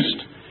used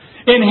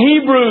in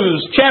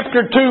Hebrews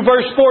chapter 2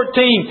 verse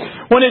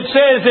 14 when it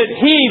says that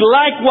He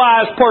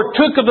likewise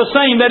partook of the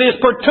same, that is,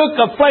 partook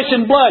of flesh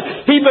and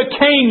blood. He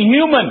became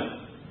human,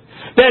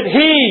 that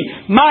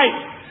He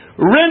might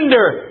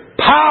render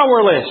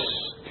powerless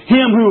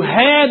him who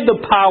had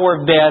the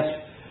power of death,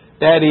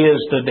 that is,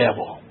 the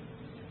devil.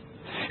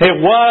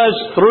 It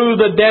was through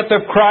the death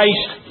of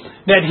Christ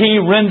that He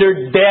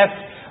rendered death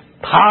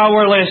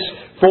powerless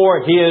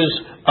for His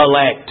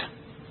elect.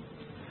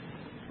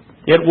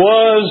 It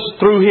was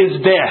through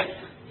His death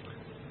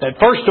that,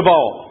 first of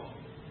all,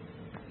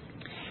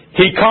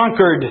 He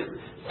conquered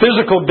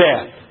physical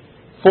death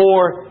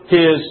for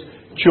His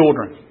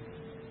children.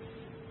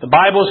 The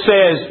Bible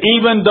says,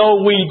 even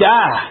though we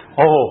die,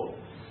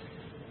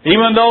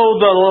 even though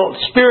the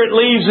spirit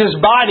leaves His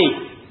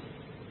body,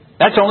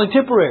 that's only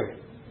temporary.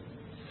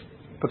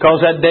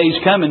 Because that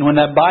day's coming when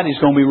that body's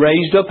going to be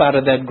raised up out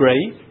of that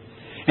grave.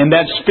 And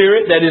that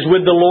spirit that is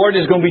with the Lord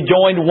is going to be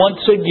joined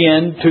once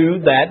again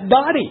to that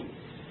body.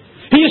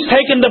 He has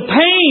taken the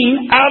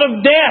pain out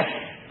of death.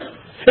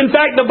 In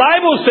fact, the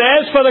Bible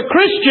says for the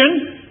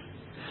Christian,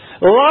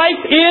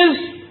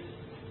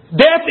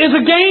 death is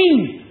a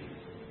gain.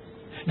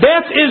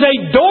 Death is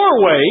a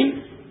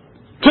doorway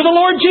to the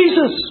Lord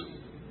Jesus.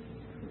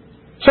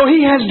 So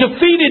He has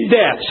defeated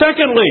death.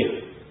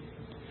 Secondly,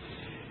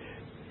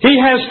 He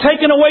has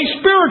taken away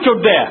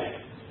spiritual death.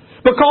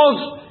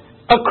 Because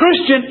a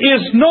Christian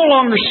is no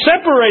longer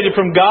separated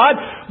from God,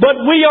 but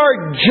we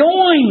are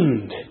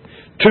joined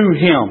to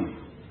Him.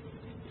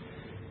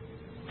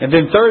 And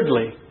then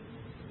thirdly,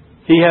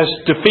 He has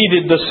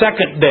defeated the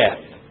second death.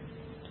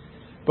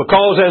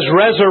 Because as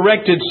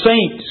resurrected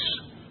saints,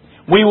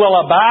 we will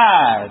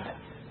abide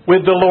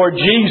with the Lord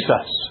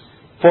Jesus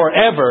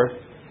forever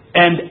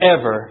and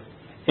ever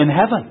in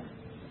heaven.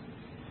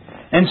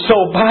 And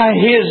so by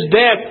His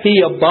death,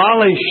 He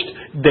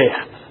abolished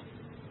death.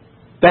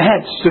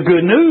 That's the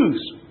good news.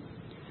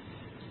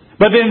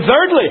 But then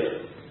thirdly,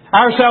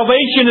 our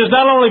salvation is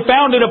not only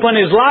founded upon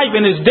His life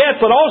and His death,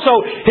 but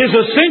also His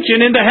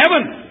ascension into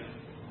heaven.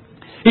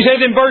 He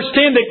says in verse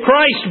 10 that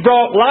Christ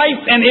brought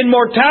life and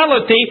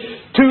immortality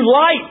to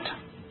light.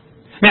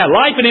 Now,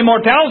 life and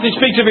immortality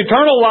speaks of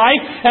eternal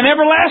life and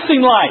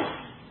everlasting life.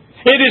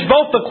 It is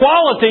both the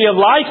quality of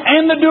life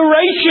and the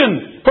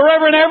duration,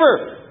 forever and ever.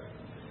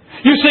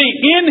 You see,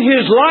 in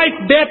His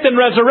life, death, and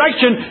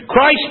resurrection,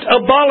 Christ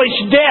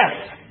abolished death.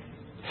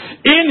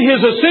 In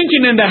His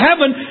ascension into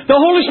heaven,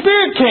 the Holy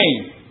Spirit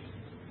came.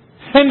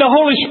 And the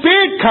Holy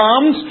Spirit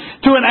comes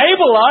to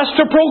enable us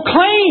to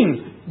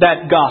proclaim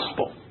that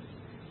gospel.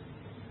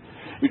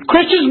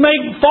 Christians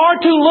make far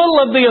too little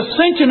of the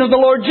ascension of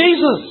the Lord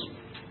Jesus.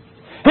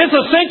 His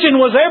ascension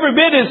was every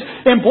bit as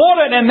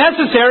important and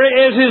necessary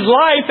as His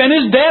life and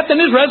His death and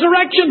His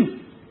resurrection.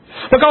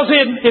 Because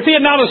if He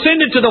had not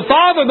ascended to the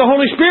Father, the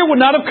Holy Spirit would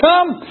not have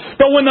come.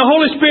 But when the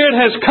Holy Spirit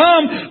has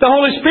come, the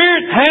Holy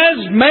Spirit has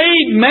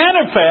made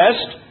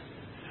manifest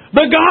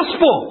the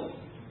gospel.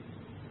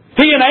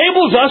 He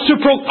enables us to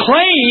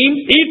proclaim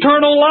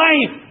eternal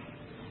life.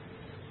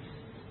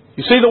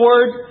 You see the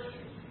word?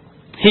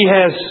 He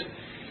has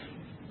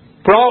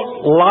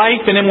brought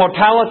life and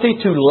immortality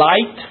to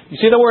light. You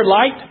see the word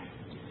light?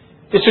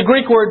 It's a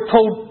Greek word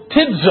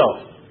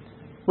photizo.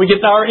 We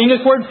get our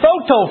English word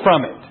photo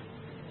from it.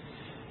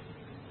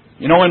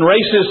 You know, in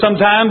races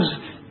sometimes,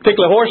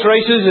 particularly horse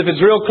races, if it's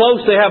real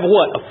close, they have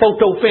what? A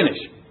photo finish.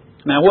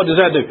 Now, what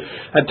does that do?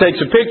 That takes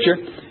a picture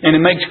and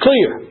it makes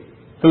clear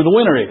who the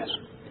winner is.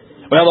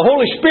 Well, the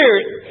Holy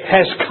Spirit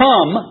has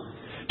come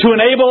to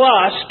enable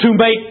us to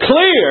make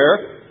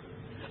clear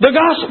the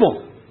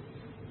gospel.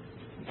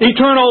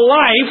 Eternal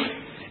life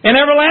and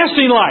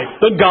everlasting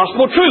life. The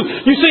gospel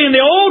truth. You see, in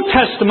the Old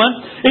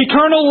Testament,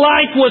 eternal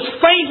life was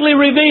faintly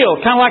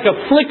revealed, kind of like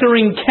a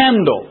flickering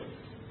candle.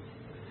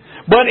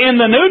 But in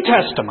the New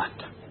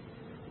Testament,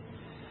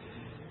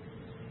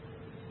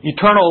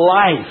 eternal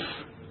life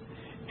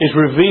is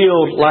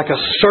revealed like a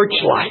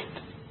searchlight,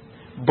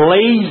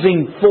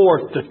 blazing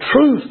forth the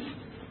truth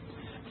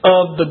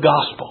of the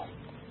gospel.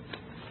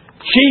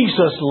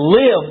 Jesus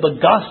lived the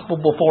gospel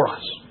before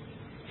us.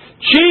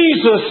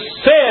 Jesus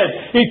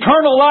said,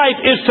 eternal life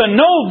is to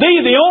know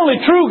Thee, the only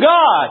true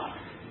God,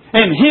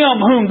 and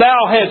Him whom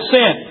Thou hast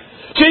sent.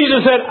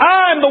 Jesus said,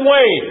 I am the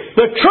way,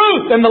 the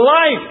truth, and the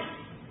life.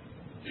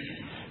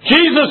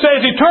 Jesus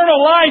says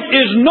eternal life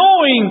is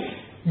knowing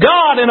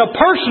God in a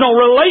personal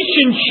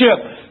relationship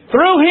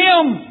through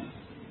Him.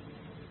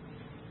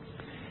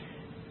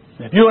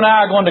 If you and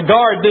I are going to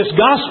guard this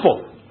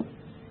gospel,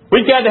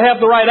 we've got to have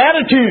the right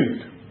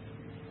attitude.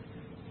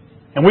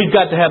 And we've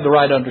got to have the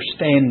right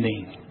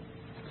understanding.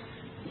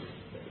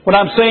 What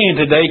I'm saying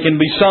today can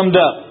be summed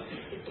up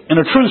in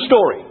a true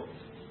story.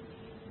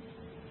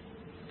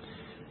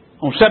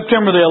 On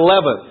September the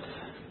 11th,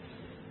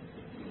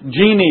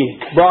 Jeannie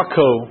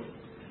Bracco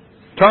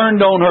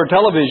turned on her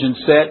television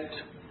set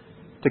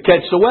to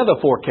catch the weather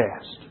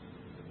forecast.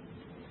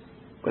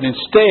 But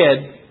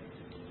instead,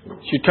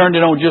 she turned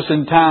it on just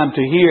in time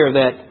to hear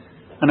that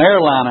an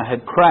airliner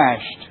had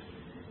crashed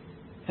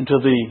into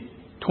the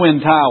Twin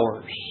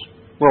Towers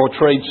World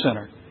Trade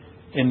Center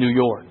in New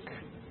York.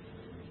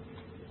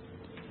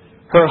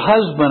 Her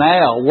husband,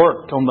 Al,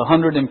 worked on the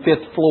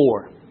 105th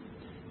floor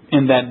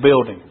in that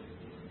building.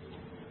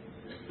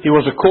 He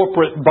was a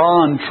corporate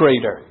bond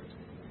trader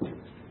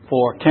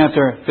for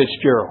Cantor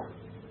Fitzgerald.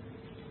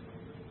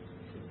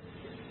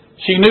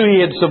 She knew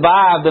he had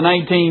survived the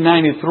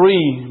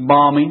 1993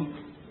 bombing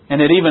and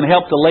had even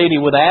helped a lady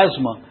with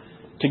asthma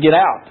to get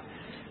out.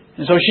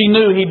 And so she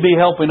knew he'd be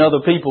helping other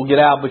people get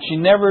out, but she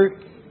never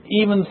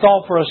even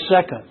thought for a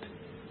second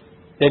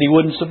that he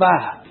wouldn't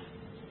survive.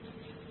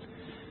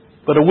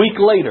 But a week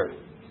later,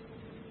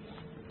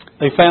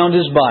 they found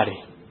his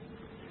body.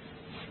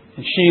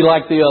 And she,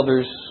 like the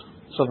others,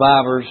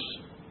 survivors,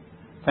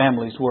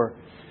 families, were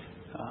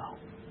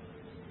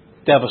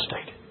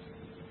devastated.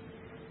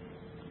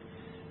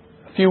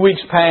 A few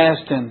weeks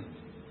passed and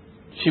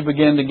she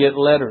began to get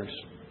letters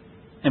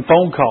and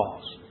phone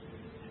calls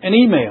and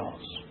emails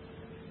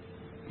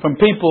from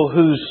people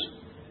whose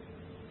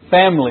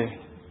family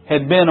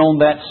had been on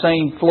that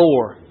same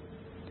floor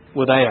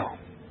with Al.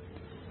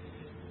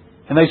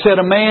 And they said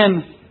a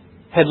man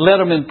had led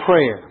them in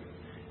prayer.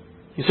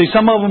 You see,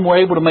 some of them were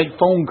able to make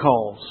phone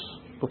calls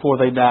before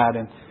they died,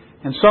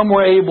 and some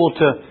were able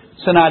to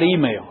send out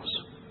emails.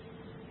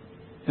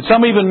 And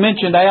some even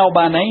mentioned Al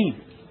by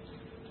name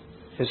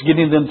as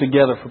getting them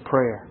together for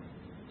prayer.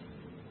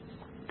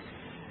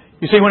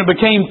 You see, when it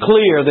became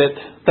clear that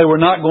they were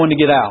not going to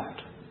get out,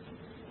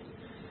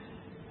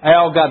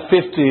 Al got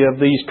 50 of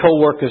these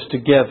co-workers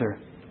together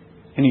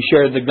and he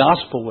shared the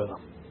gospel with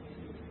them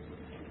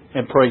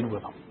and prayed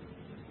with them.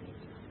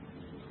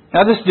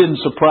 Now, this didn't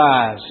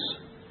surprise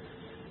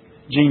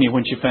Jeannie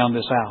when she found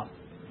this out,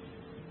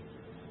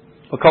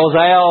 because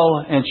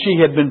Al and she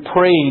had been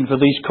praying for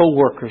these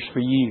co-workers for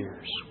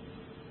years.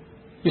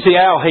 You see,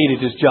 Al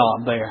hated his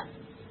job there.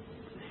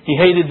 He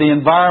hated the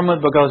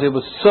environment because it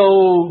was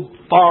so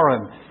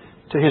foreign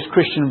to his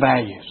Christian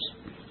values.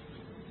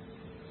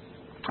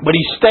 But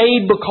he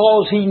stayed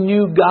because he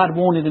knew God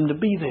wanted him to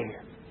be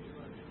there,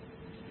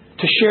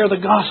 to share the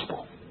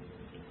gospel,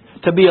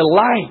 to be a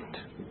light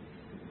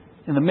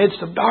in the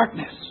midst of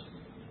darkness.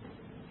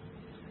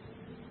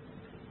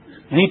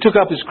 And he took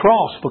up his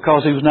cross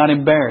because he was not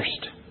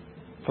embarrassed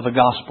for the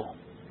gospel.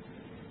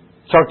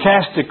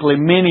 Sarcastically,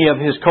 many of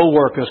his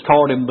co-workers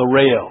called him the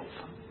Rev,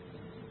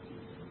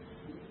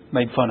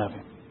 made fun of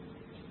him.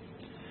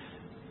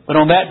 But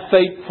on that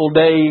fateful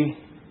day,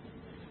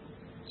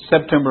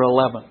 September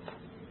 11th,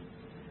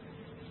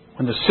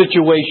 when the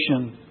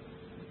situation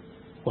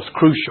was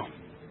crucial,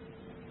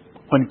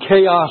 when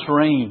chaos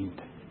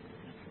reigned,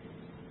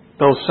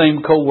 those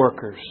same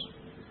co-workers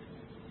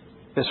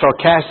that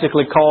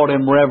sarcastically called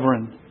him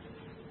Reverend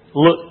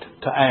looked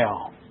to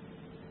Al.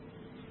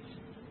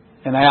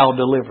 And Al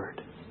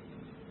delivered.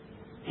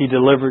 He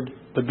delivered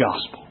the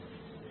gospel.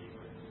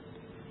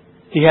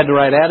 He had the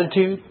right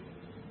attitude.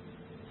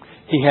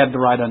 He had the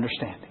right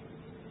understanding.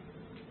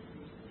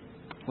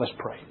 Let's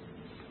pray.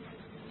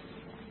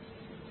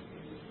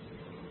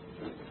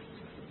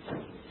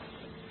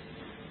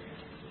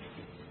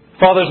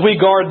 Father, as we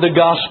guard the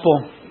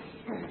gospel,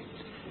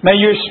 may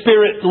your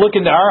Spirit look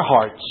into our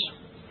hearts.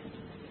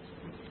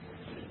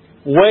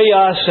 Weigh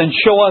us and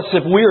show us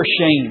if we're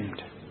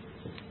ashamed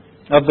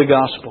of the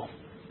gospel.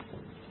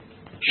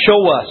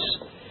 Show us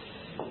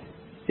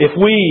if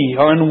we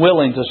are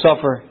unwilling to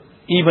suffer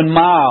even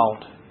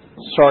mild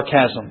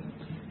sarcasm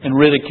and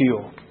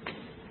ridicule,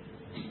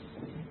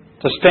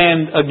 to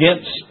stand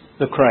against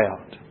the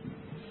crowd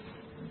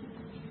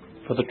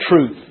for the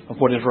truth of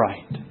what is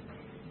right.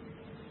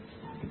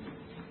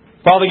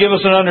 Father, give us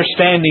an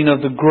understanding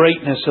of the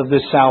greatness of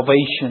this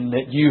salvation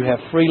that You have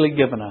freely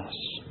given us,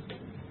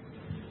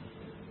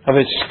 of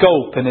its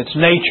scope and its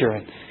nature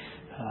and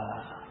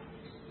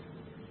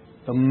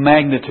the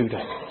magnitude of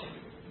it.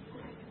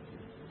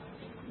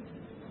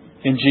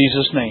 In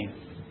Jesus' name,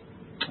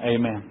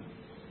 amen.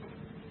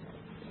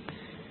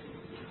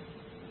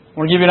 I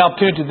want to give you an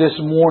opportunity this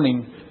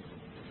morning.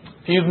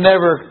 If you've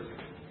never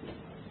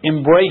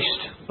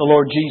embraced the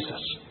Lord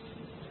Jesus,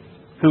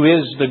 who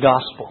is the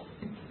gospel,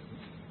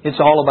 it's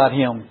all about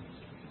Him,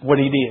 what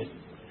He did.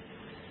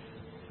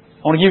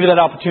 I want to give you that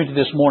opportunity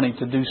this morning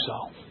to do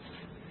so.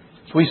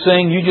 As we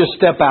sing, you just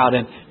step out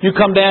and you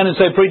come down and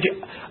say, "Preacher,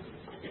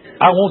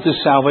 I want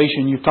this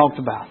salvation you've talked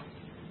about.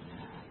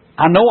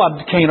 I know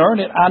I can't earn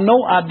it. I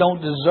know I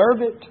don't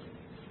deserve it.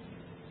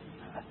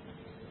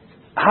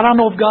 How do I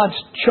know if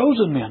God's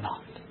chosen me or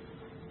not?"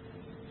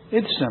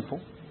 It's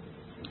simple.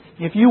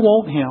 If you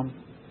want Him,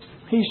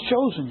 He's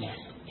chosen you.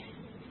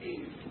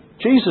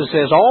 Jesus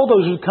says, "All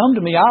those who come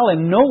to me, I'll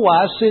in no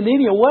wise send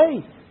any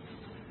away."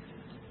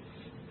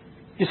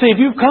 You see, if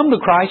you've come to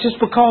Christ, it's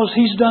because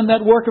He's done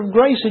that work of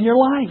grace in your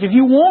life. If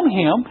you want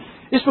Him,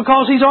 it's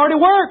because He's already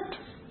worked.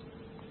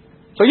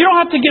 So you don't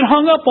have to get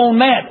hung up on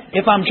that,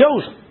 if I'm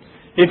chosen.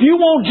 If you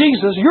want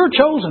Jesus, you're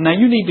chosen. Now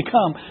you need to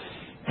come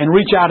and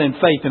reach out in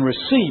faith and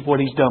receive what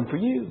He's done for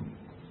you.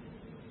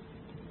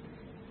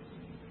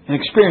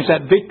 And experience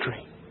that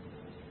victory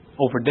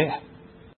over death.